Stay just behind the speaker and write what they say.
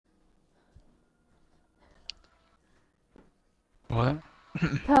What?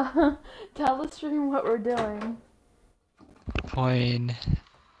 Tell the stream what we're doing. Playing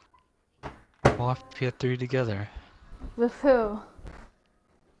Mafia 3 together With who?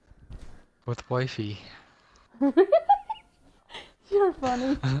 with wifey. You're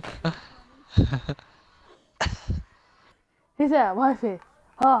funny. He said, wifey.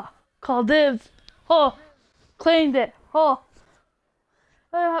 Oh, call dibs. Oh, claimed it. Oh.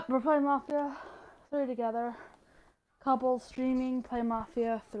 We're playing Mafia 3 together. Couples streaming, play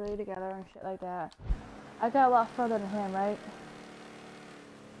Mafia 3 together and shit like that. I got a lot further than him, right?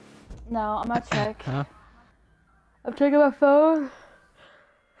 No, I'm gonna check. Huh? I'm checking my phone.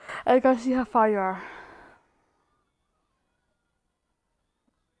 I gotta see how far you are.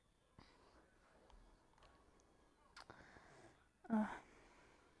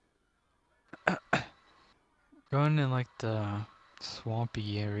 Going in like the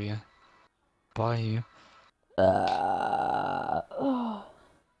swampy area. Bayou. Oh,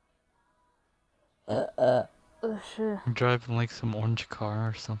 shit. I'm driving like some orange car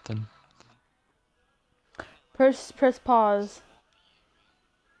or something. Press pause.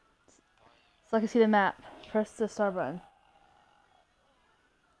 So I can see the map. Press the start button.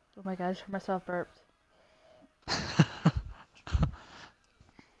 Oh my god, I just heard myself burped.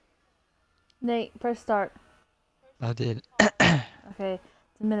 Nate, press start. I did. Okay,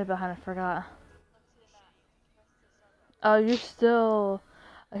 it's a minute behind, I forgot. Oh, you're still...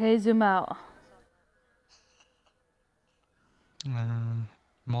 Okay, zoom out. I'm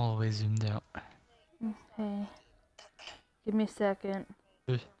all the way zoomed out. Okay. Give me a second.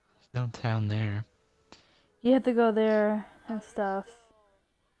 There's no town there. You have to go there and stuff.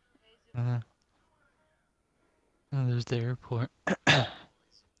 Oh, there's the airport.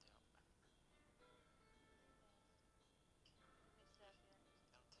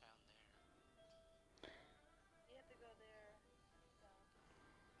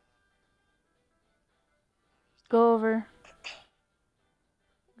 Go over.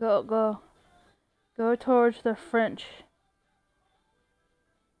 Go. Go towards the French.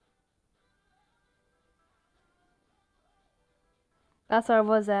 That's where I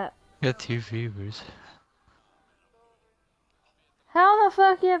was at. Got 2 viewers. How the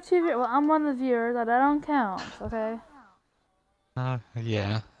fuck you have two viewers? Well, I'm one of the viewers. That don't count, okay?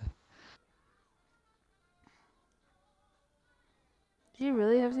 Yeah. Do you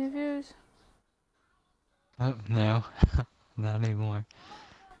really have two viewers? Oh, no. Not anymore.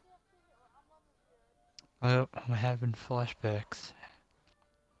 Oh, I'm having flashbacks.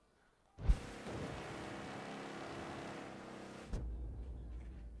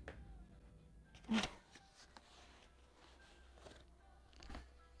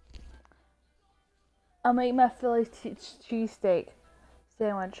 I'll make my Philly cheesesteak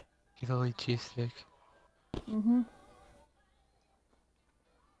sandwich. Philly cheesesteak. Mm-hmm.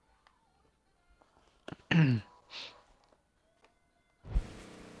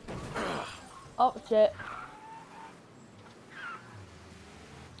 Oh, shit.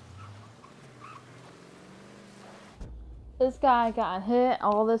 This guy got hit,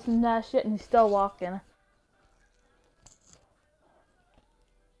 all this and that shit, and he's still walking.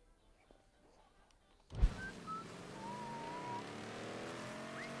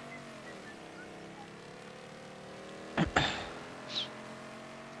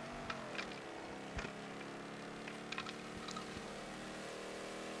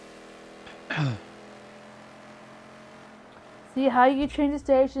 See how you change the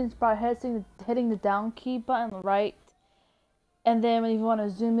stations by hitting the down key button right, and then when you want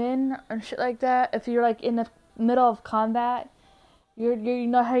to zoom in and shit like that, if you're like in the middle of combat, you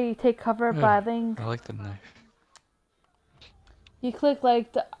know how you take cover by I like the knife. You click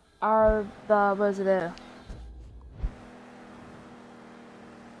like the what is it?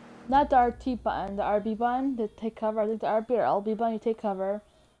 Not the RT button, the RB button to take cover. I think the RB or LB button you take cover.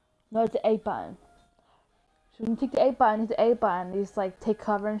 No, it's the A button. So when you take the A button, it's the A button. You just like take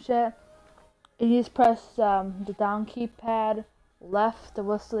cover and shit. And you just press the down keypad left to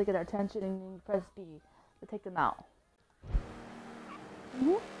whistle to get their attention, and then you press B to take them out.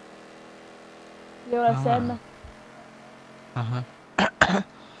 You know what I said?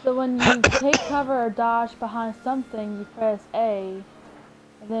 So when you take cover or dodge behind something, you press A,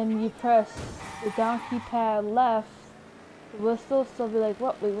 and then you press the down keypad left to whistle, so be like,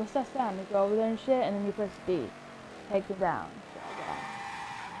 what? Wait, what's that sound? You go over there and shit, and then you press B, take them down.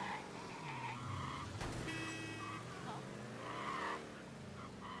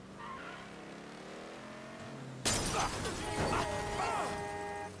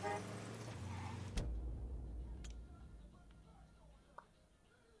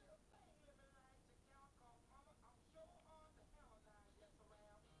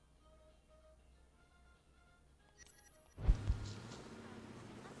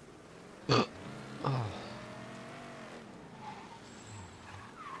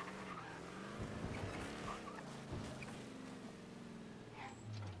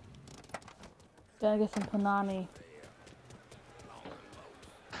 Gotta get some panani.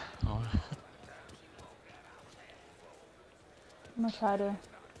 Oh, I'm gonna try to. I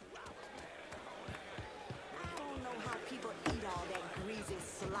don't know how people eat all that greasy,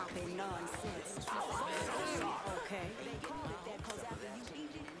 sloppy nonsense. Okay. They call it that because after you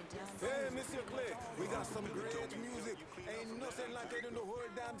eat it, it just... Hey, Monsieur Clay, we got some great music. Ain't nothing like it in the whole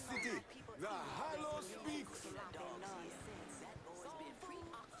damn city. The Hollow speaks.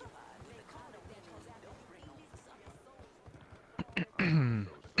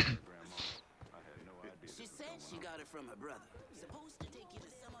 She said she got it from her brother. Supposed to take you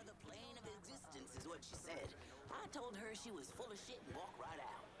to some other plane of existence is what she said. I told her she was full of shit and walked right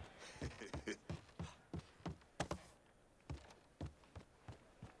out.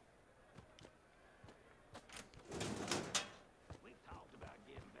 We talked about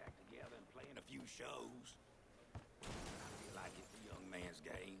getting back together and playing a few shows. I feel like it's a young man's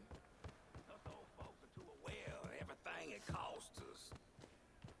game. Us old folks are too aware of everything it costs us.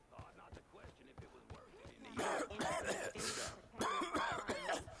 Hard not to question if it was worth it in the end.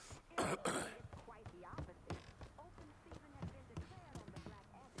 Quite the opposite. Open season has been declared on the black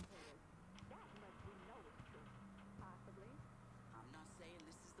agitators. That much we know is true. Possibly. I'm not saying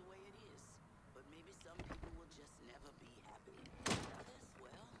this is the way it is, but maybe some people will just never be happy. Others,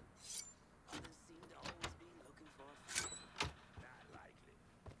 well, others seem to always be looking for a fight. Not likely.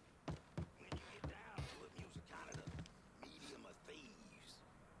 When you get down to it, music kind of the medium of thieves.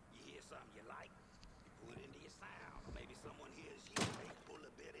 You hear something you like, you put it into your sound. Or maybe someone hears you, they pull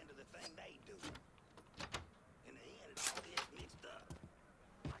a bit into the thing they do. In the end, it all gets mixed up.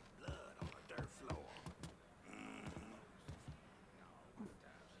 Like blood on a dirt floor.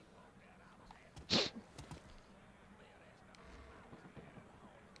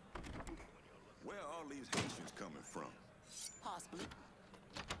 Where are all these Haitians coming from? Possibly.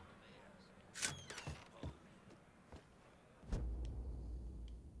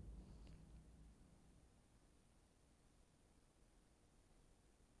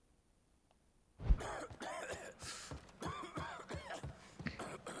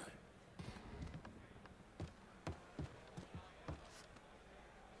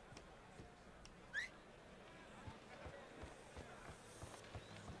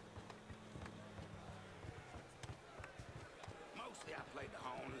 Mostly I played the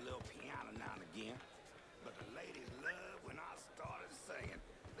horn and a little piano now and again. But the ladies loved when I started singing.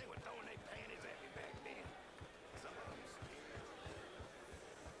 They were throwing their panties at me back then. Some of them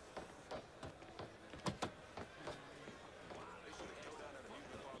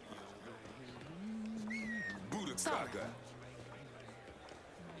Sorry. Budakaka.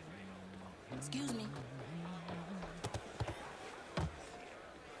 Excuse me.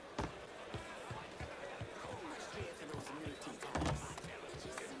 Much care for those military types. It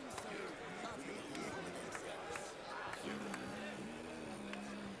just seems so unbelievable with themselves.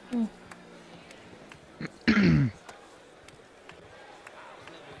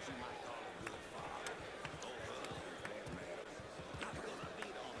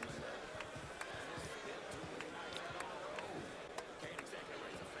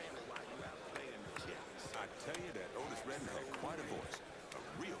 I tell you that Otis Redding had quite a voice. A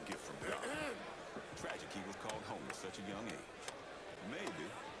real gift from God. Tragic he was called home at such a young age. Maybe.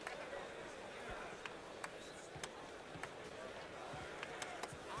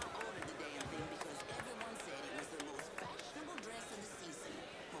 I ordered the damn thing because everyone said it was the most fashionable dress of the season.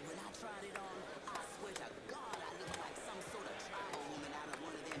 But when I tried it on, I swear to God I looked like some sort of tribal woman out of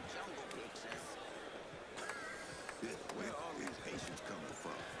one of them jungle pictures. Where are all these Haitians coming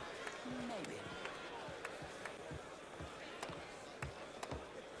from? Maybe.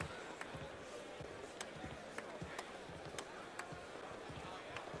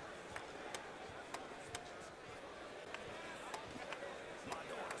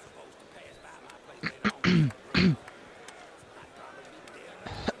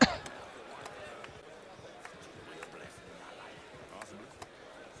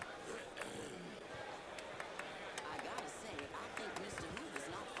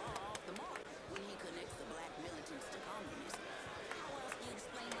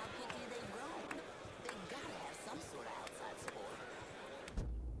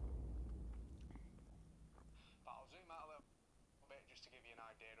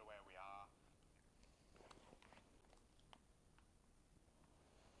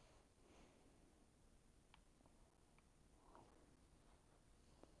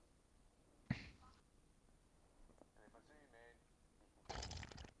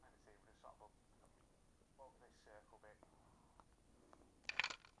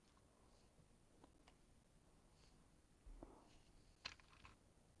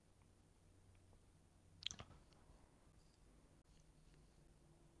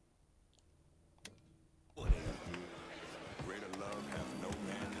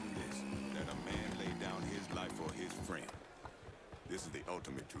 talk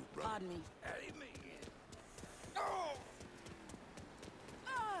to me too, brother. Pardon me. Amen. Oh!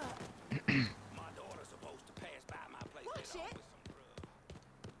 My daughter's supposed to pass by my place Watch later on it. with some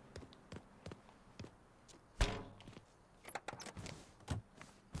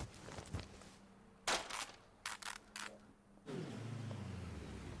grub.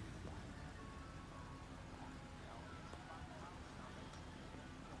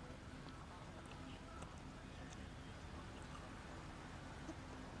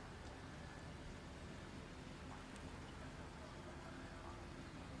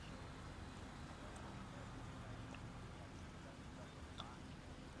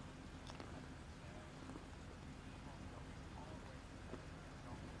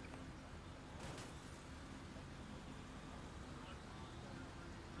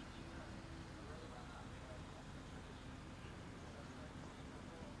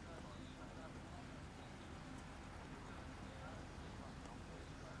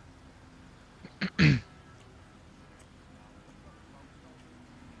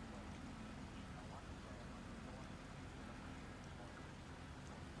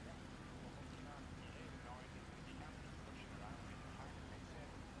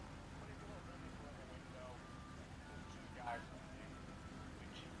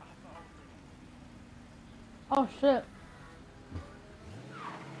 Oh shit.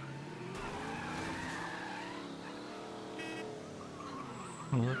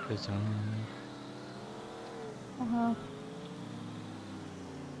 Look, it's on. Uh-huh.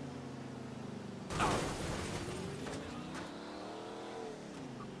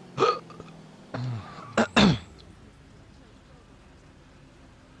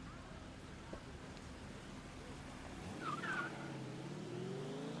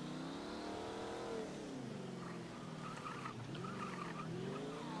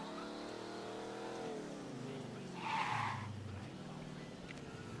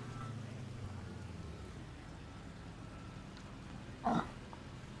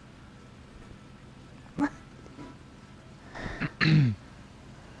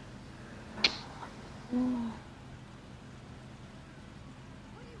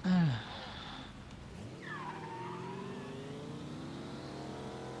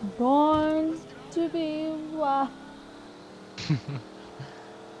 Born to be wild.